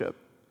daughtership,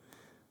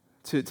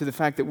 to the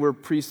fact that we're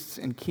priests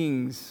and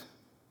kings.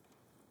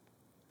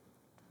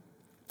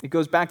 It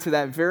goes back to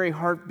that very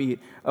heartbeat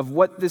of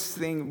what this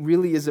thing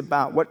really is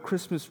about, what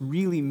Christmas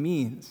really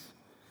means,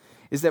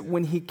 is that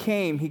when he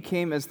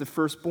came as the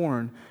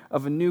firstborn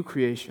of a new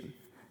creation.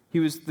 He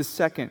was the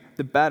second,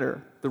 the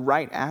better, the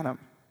right Adam.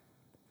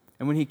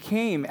 And when he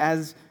came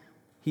as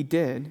he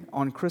did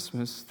on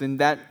Christmas, then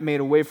that made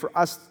a way for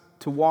us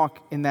to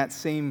walk in that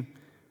same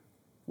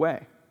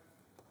way.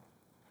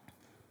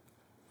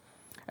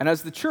 And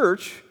as the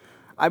church,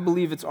 I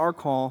believe it's our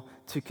call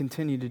to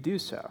continue to do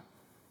so.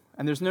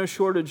 And there's no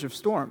shortage of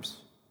storms.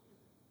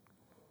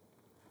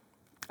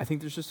 I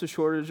think there's just a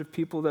shortage of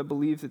people that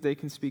believe that they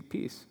can speak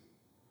peace.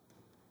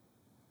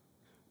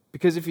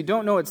 Because if you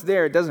don't know it's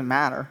there, it doesn't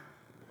matter.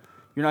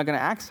 You're not going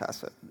to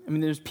access it. I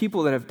mean, there's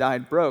people that have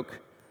died broke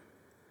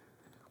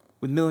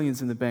with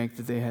millions in the bank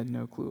that they had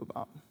no clue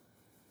about.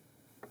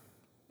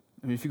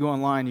 I mean, if you go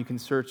online, you can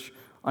search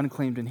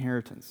unclaimed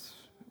inheritance.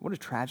 What a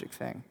tragic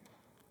thing.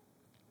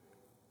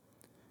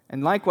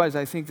 And likewise,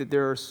 I think that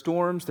there are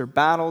storms, there are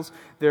battles,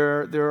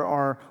 there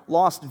are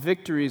lost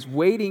victories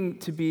waiting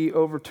to be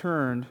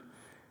overturned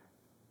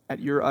at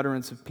your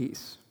utterance of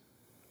peace.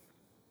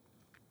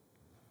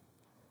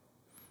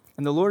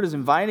 And the Lord is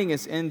inviting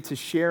us in to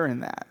share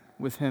in that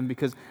with him,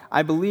 because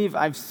I believe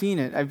I've seen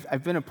it.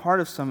 I've been a part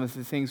of some of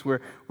the things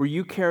where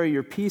you carry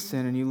your peace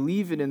in and you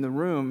leave it in the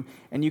room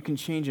and you can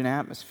change an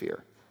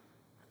atmosphere.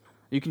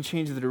 You can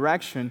change the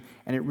direction,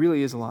 and it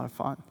really is a lot of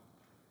fun.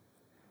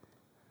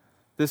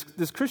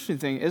 This Christian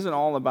thing isn't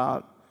all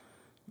about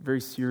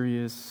very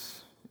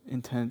serious,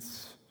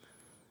 intense,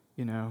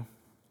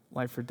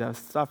 life or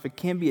death stuff. It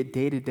can be a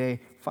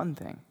day-to-day fun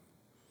thing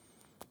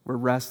where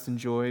rest and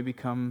joy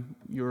become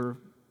your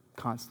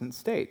constant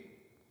state.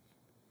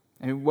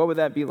 I mean, what would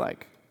that be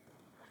like?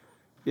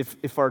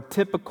 If our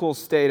typical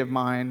state of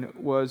mind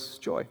was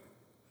joy,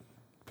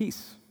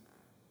 peace,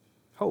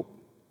 hope,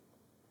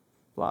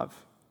 love.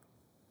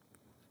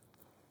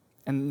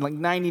 And like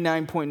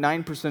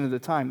 99.9% of the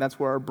time, that's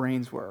where our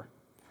brains were.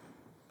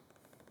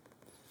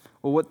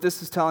 Well, what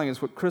this is telling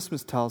us, what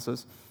Christmas tells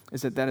us,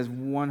 is that is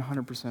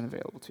 100%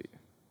 available to you,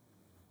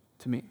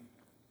 to me.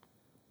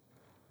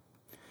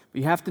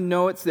 But you have to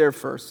know it's there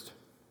first.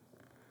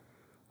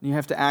 You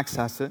have to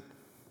access it.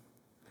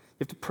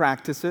 You have to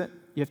practice it.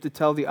 You have to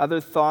tell the other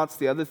thoughts,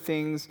 the other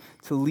things,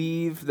 to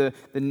leave the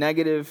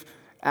negative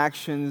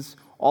actions,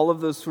 all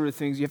of those sort of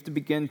things. You have to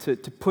begin to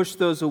push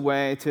those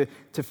away, to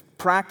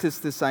practice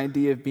this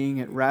idea of being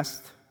at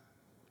rest,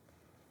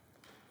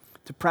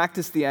 to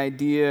practice the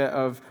idea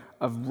of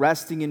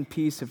resting in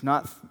peace, of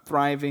not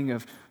thriving,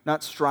 of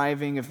not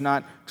striving, of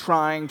not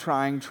trying,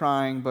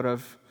 but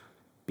of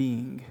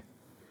being.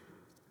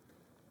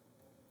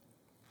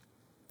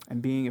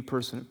 And being a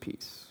person of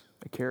peace,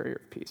 a carrier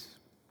of peace.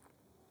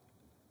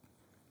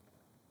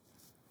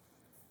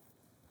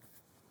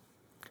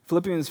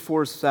 Philippians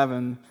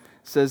 4:7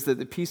 says that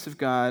the peace of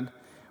God,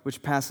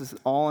 which passes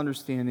all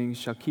understanding,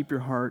 shall keep your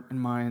heart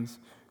and minds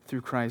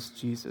through Christ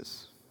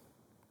Jesus.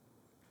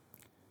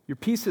 Your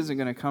peace isn't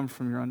going to come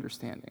from your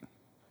understanding.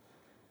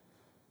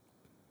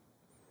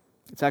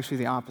 It's actually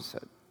the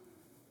opposite.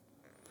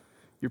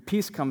 Your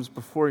peace comes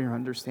before your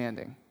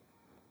understanding.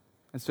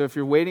 And so if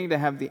you're waiting to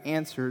have the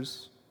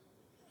answers,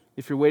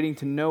 if you're waiting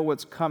to know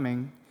what's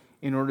coming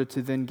in order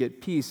to then get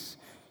peace,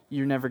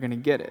 you're never going to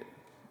get it.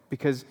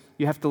 because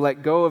you have to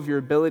let go of your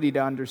ability to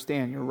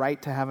understand, your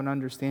right to have an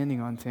understanding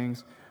on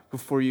things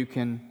before you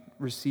can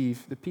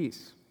receive the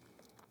peace.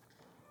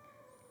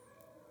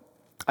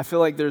 I feel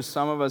like there's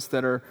some of us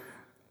that are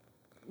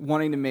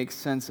wanting to make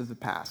sense of the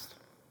past,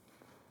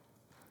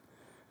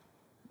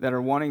 that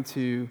are wanting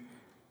to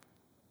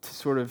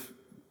sort of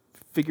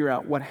figure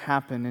out what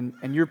happened,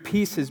 and your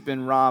peace has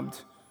been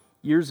robbed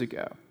years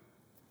ago.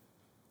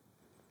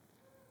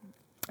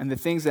 And the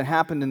things that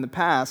happened in the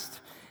past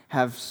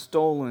have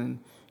stolen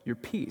your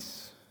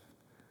peace.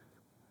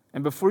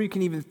 And before you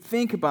can even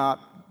think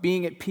about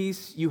being at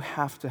peace, you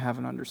have to have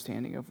an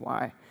understanding of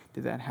why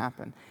did that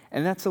happen.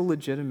 And that's a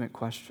legitimate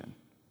question.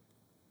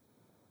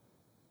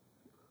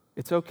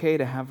 It's okay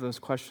to have those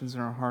questions in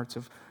our hearts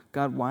of,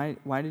 God,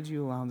 why did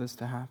you allow this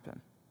to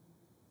happen?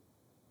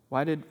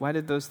 Why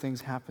did those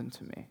things happen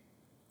to me?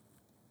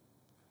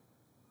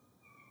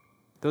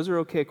 Those are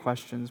okay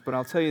questions, but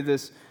I'll tell you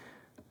this,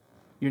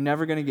 you're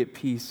never going to get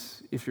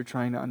peace if you're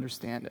trying to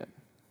understand it.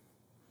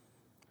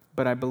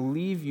 But I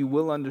believe you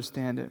will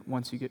understand it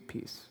once you get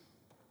peace.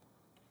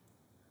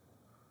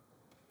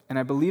 And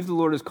I believe the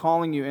Lord is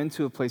calling you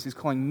into a place, He's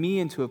calling me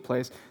into a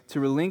place to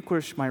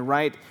relinquish my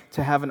right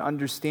to have an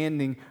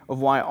understanding of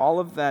why all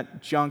of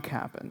that junk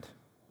happened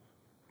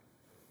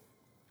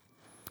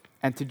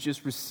and to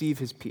just receive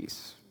His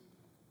peace.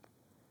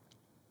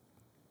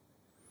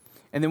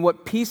 And then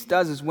what peace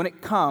does is when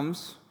it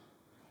comes,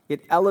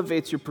 it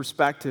elevates your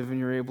perspective and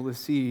you're able to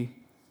see,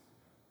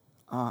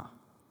 isn't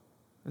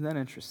that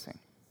interesting?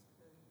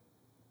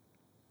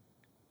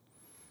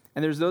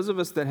 And there's those of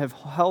us that have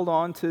held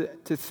on to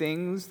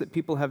things that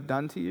people have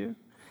done to you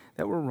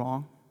that were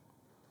wrong.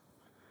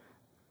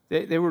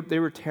 They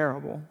were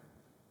terrible.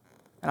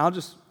 And I'll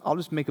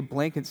just make a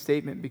blanket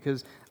statement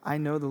because I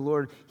know the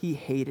Lord, He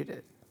hated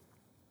it.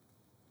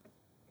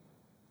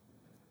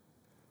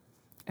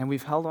 And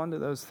we've held on to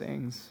those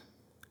things.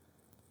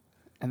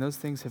 And those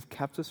things have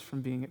kept us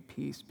from being at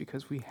peace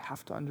because we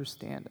have to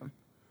understand them.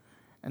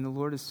 And the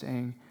Lord is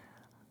saying,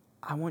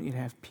 I want you to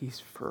have peace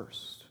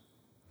first.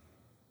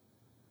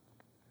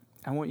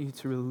 I want you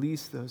to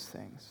release those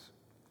things.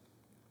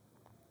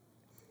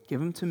 Give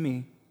them to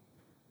me,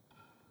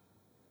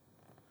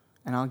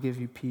 and I'll give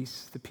you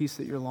peace, the peace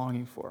that you're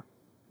longing for.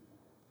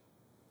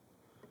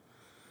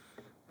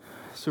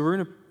 So we're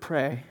going to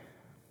pray.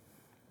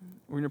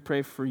 We're going to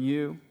pray for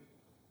you.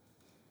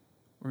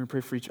 We're going to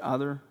pray for each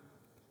other.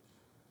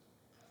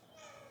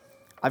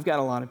 I've got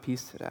a lot of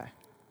peace today.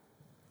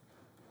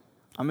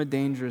 I'm a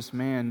dangerous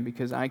man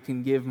because I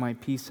can give my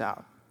peace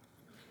out.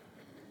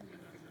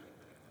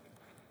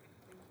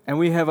 And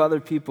we have other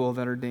people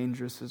that are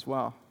dangerous as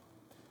well.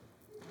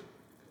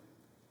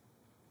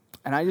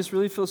 And I just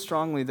really feel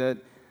strongly that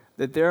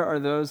there are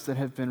those that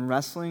have been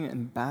wrestling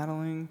and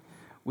battling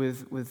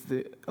with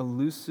the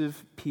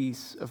elusive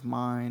peace of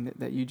mind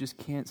that you just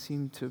can't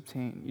seem to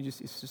obtain.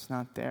 It's just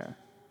not there.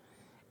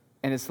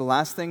 And it's the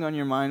last thing on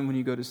your mind when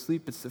you go to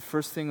sleep. It's the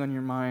first thing on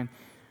your mind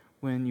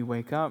when you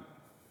wake up.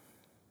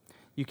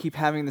 You keep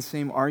having the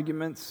same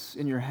arguments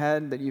in your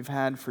head that you've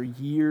had for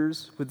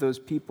years with those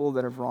people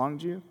that have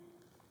wronged you.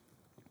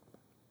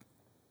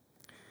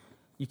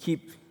 You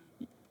keep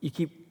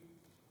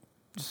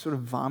just sort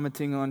of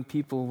vomiting on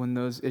people when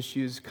those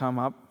issues come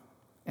up,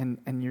 and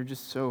you're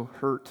just so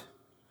hurt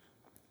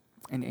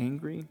and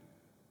angry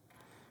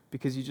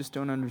because you just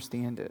don't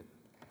understand it.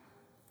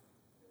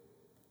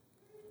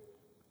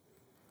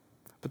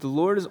 But the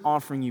Lord is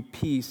offering you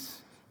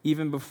peace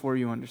even before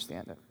you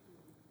understand it.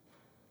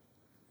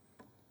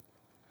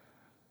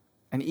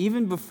 And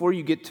even before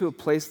you get to a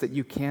place that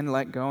you can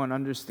let go and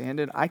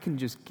understand it, I can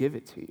just give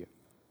it to you.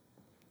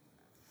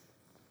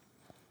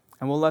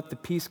 And we'll let the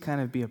peace kind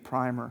of be a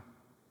primer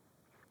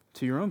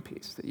to your own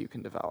peace that you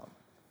can develop.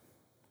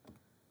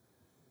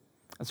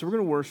 And so we're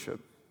going to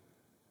worship.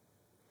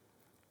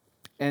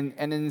 And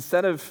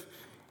instead of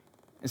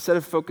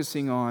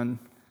focusing on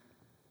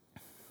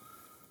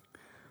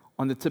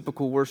the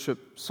typical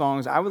worship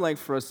songs, I would like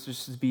for us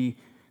just to be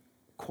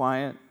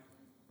quiet,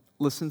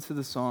 listen to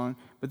the song,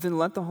 but then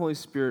let the Holy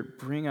Spirit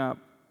bring up,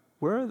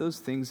 where are those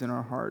things in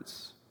our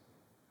hearts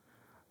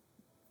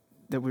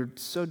that we're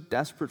so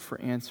desperate for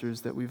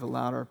answers that we've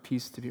allowed our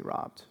peace to be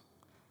robbed?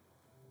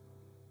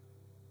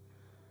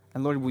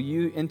 And Lord, will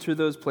you enter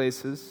those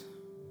places,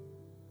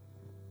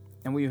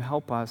 and will you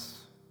help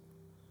us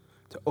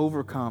to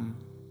overcome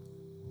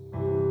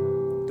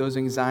those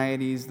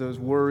anxieties, those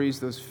worries,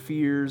 those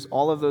fears,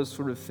 all of those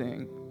sort of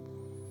things.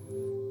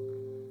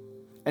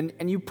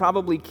 And you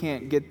probably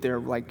can't get there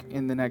like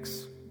in the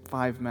next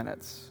 5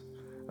 minutes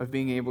of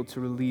being able to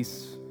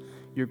release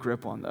your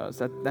grip on those.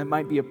 That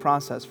might be a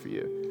process for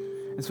you.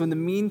 And so in the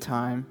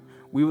meantime,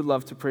 we would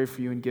love to pray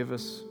for you and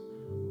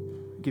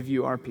give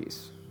you our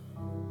peace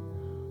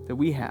that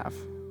we have.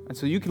 And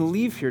so you can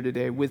leave here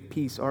today with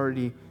peace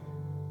already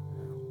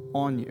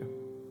on you.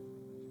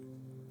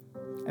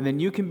 And then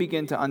you can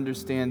begin to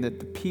understand that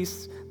the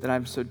peace that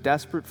I'm so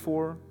desperate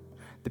for,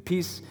 the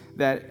peace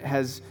that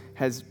has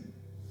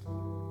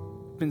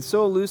been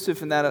so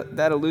elusive, and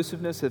that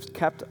elusiveness has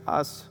kept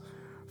us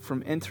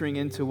from entering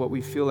into what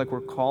we feel like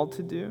we're called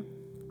to do.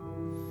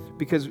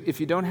 Because if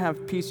you don't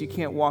have peace, you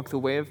can't walk the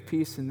way of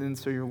peace, and then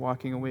so you're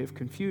walking a way of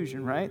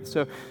confusion, right?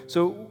 So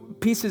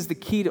peace is the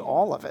key to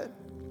all of it.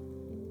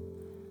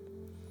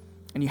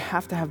 And you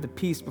have to have the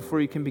peace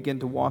before you can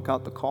begin to walk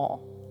out the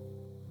call.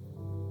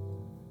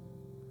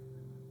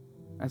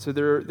 And so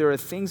there are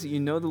things that you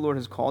know the Lord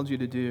has called you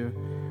to do,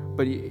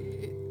 but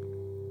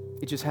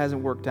it just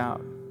hasn't worked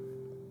out.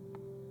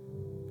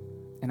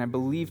 And I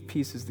believe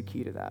peace is the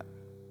key to that.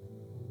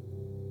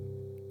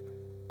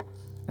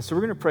 And so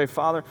we're going to pray,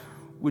 Father,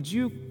 would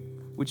you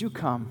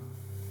come?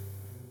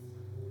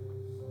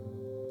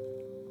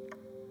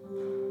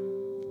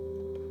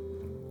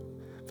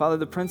 Father,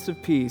 the Prince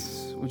of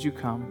Peace, would you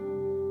come?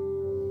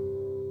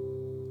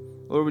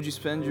 Lord, would you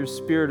spend your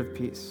spirit of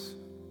peace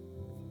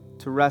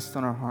to rest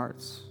on our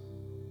hearts?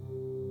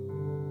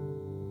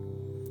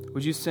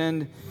 Would you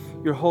send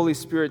your Holy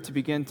Spirit to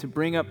begin to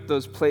bring up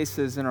those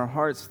places in our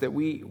hearts that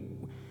we're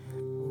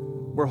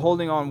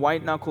holding on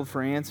white-knuckled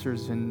for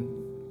answers,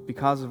 and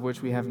because of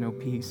which we have no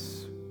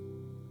peace?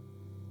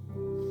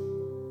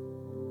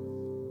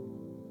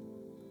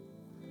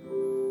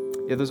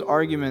 Yeah, those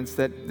arguments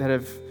that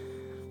have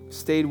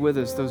stayed with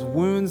us, those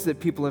wounds that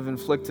people have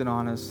inflicted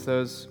on us,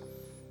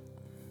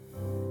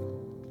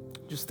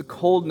 just the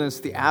coldness,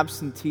 the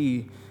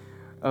absentee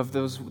of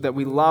those that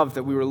we love,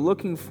 that we were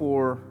looking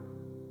for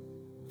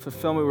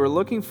fulfillment. We were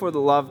looking for the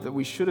love that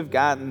we should have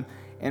gotten,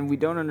 and we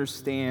don't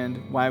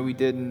understand why we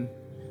didn't.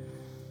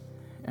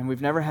 And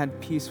we've never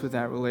had peace with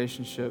that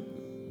relationship.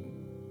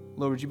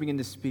 Lord, would you begin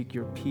to speak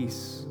your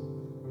peace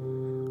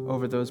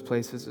over those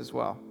places as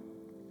well?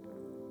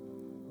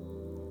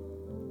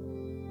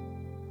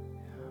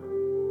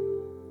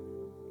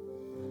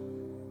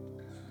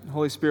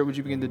 Holy Spirit, would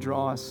you begin to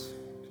draw us?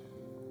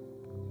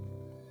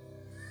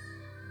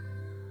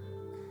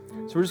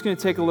 So we're just going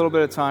to take a little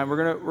bit of time.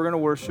 We're going to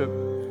worship.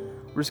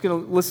 We're just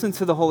going to listen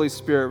to the Holy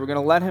Spirit. We're going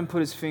to let him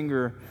put his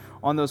finger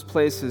on those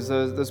places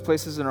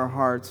in our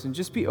hearts, and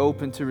just be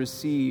open to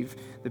receive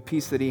the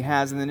peace that he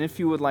has. And then if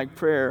you would like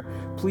prayer,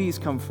 please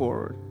come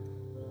forward.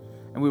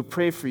 And we'll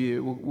pray for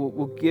you.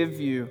 We'll give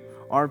you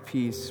our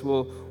peace.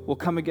 We'll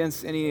come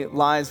against any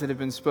lies that have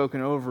been spoken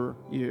over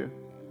you.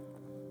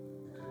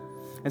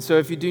 And so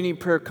if you do need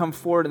prayer, come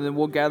forward, and then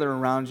we'll gather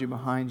around you,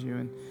 behind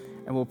you,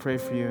 and we'll pray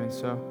for you. And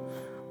so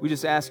we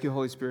just ask you,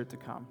 Holy Spirit, to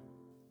come.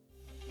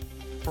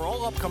 For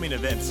all upcoming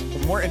events or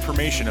more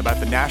information about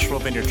the Nashville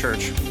Vineyard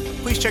Church,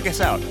 please check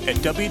us out at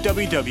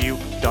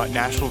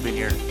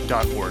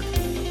www.nashvillevineyard.org.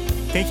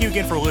 Thank you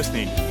again for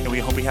listening, and we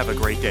hope you have a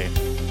great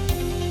day.